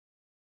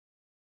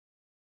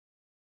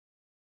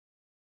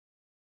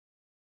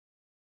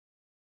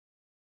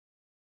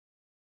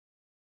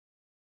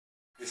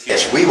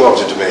Yes, we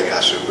wanted to make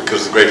asu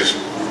because the greatest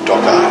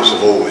Tokajis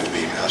have always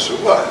been asu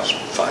wines,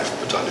 5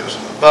 battalions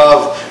and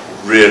above,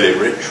 really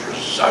rich,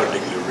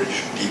 resoundingly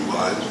rich, deep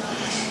wines.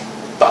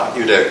 But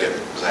you don't get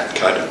that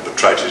kind of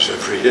botrytis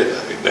every year.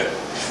 I mean, no.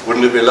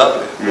 Wouldn't it be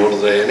lovely? Nor do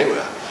they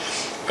anywhere.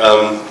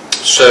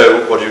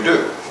 So what do?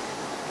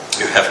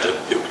 You have to,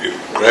 you're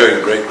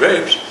growing great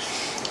grapes,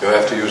 you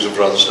have to use a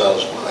brother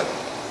styles of wine.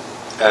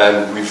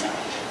 And we've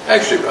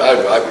actually,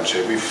 I would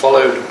say, we've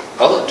followed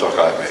other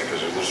Tokai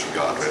makers in this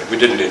regard, really. We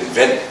didn't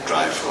invent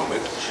dry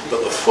ferment,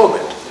 but the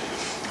ferment,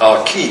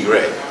 our key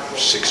grape,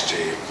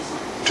 2/3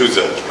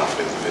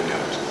 roughly of the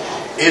vineyards,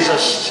 is a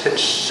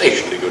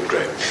sensationally good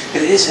grape.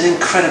 It is an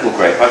incredible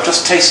grape. I've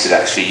just tasted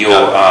actually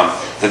your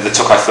the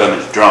Tokai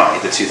Ferment Dry,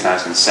 the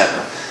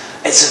 2007.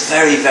 It's a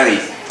very, very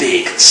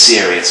big,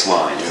 serious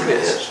wine. It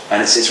really is.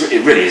 And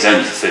it really is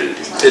only for food,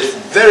 isn't it? It's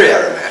very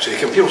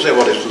aromatic, and people say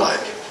what it's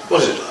like.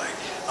 What is it like?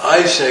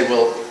 I say,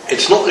 well,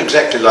 it's not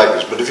exactly like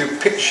this, but if you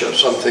picture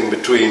something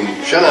between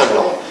Chenin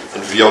Blanc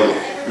and Viognier,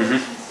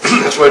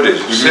 that's what it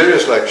is. It's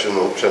serious like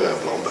Chenin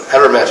Blanc, but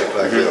aromatic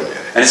like Viognier.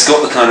 And it's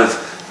got the kind of,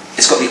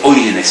 it's got the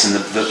oiliness and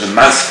the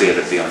mouthfeel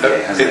of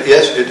Viognier, hasn't it?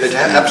 Yes, it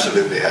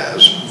absolutely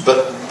has,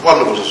 but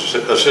wonderful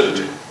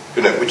acidity,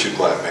 you know, which is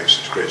why it makes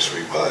it a great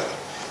sweet wine.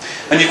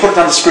 And you've got it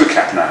down the screw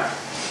cap now?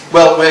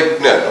 Well, no,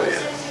 not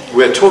yet.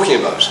 We're talking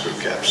about screw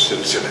caps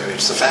since, you know,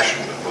 it's the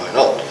fashion, and why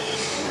not?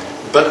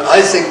 But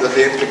I think that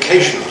the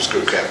implication of a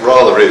screw cap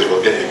rather is,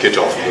 well, get your kit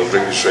off and we'll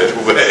bring you straight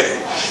away.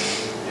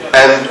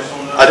 And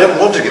I don't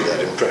want to give that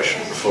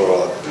impression for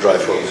our dry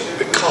ferment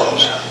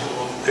because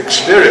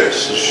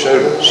experience has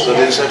shown us that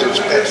it's at its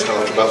best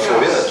after about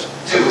 4 years.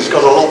 So it's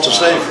got a lot to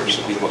say for us.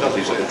 We've got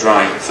the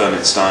dry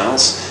ferment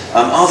styles.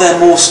 Are there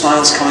more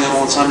styles coming on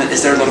all the time?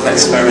 Is there a lot of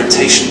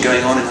experimentation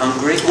going on in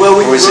Hungary? Well,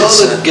 we've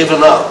rather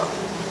given up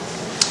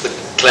the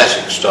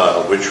classic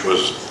style, which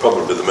was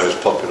probably the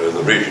most popular in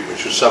the region,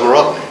 which was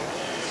Samarodny.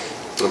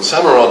 And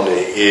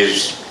Samarodny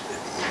is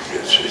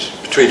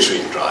between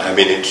sweet and dry. I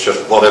mean, it's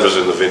just whatever's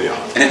in the vineyard.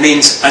 And it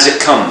means as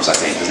it comes, I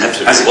think, doesn't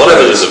it? Absolutely.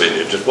 Whatever's in the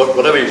vineyard, just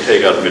whatever you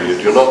take out of the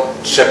vineyard, you're not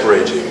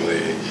separating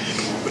the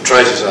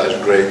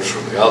botryticized grapes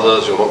from the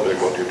others, you're not doing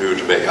what you do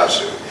to make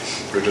asu.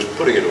 You're just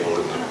putting it all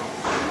in the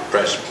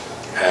press,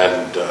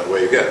 and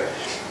away you go.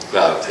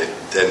 Now, they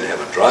then have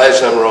a dry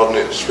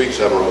Samarodny, a sweet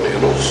Samarodny,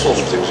 and all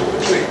sorts of things in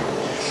between.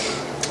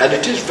 And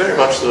it is very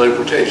much the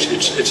local taste.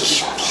 It's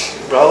a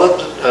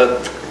rather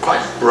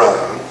quite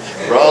brown,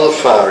 rather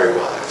fiery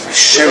wine. A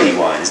sherry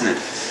wine, isn't it?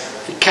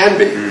 It can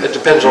be. It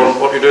depends on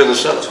what you do in the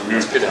cellar.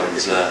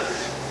 It's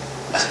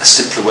a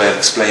simpler way of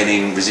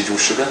explaining residual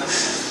sugar.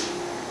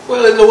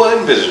 Well, in the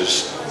wine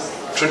business,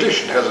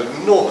 tradition has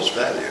enormous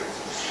value.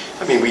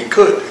 I mean, we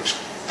could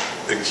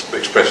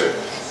express it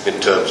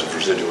in terms of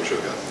residual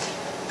sugar,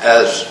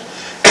 as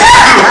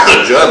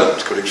the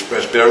Germans could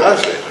express beer and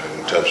ice later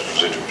in terms of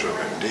residual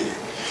sugar, indeed.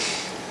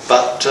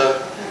 But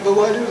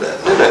why do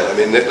that? No, I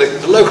mean,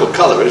 the local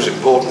colour is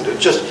important.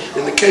 It's just,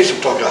 in the case of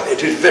Tokaji,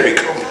 it is very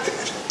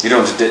complicated. You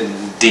don't want to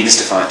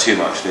demystify it too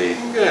much, do you?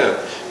 Yeah,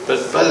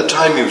 but by the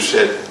time you've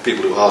said,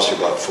 people who ask you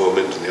about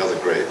ferment and the other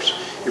grapes,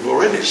 you've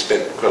already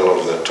spent quite a lot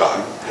of their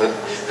time,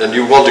 and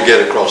you want to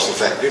get across the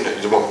fact, you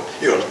want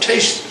to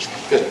taste this.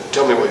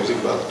 Tell me what you think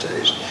about the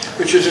taste,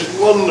 which is this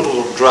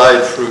wonderful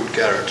dried fruit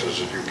characters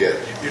that you get.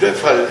 You don't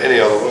find it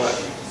any other way.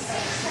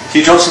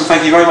 Hugh Johnson,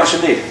 thank you very much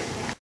indeed.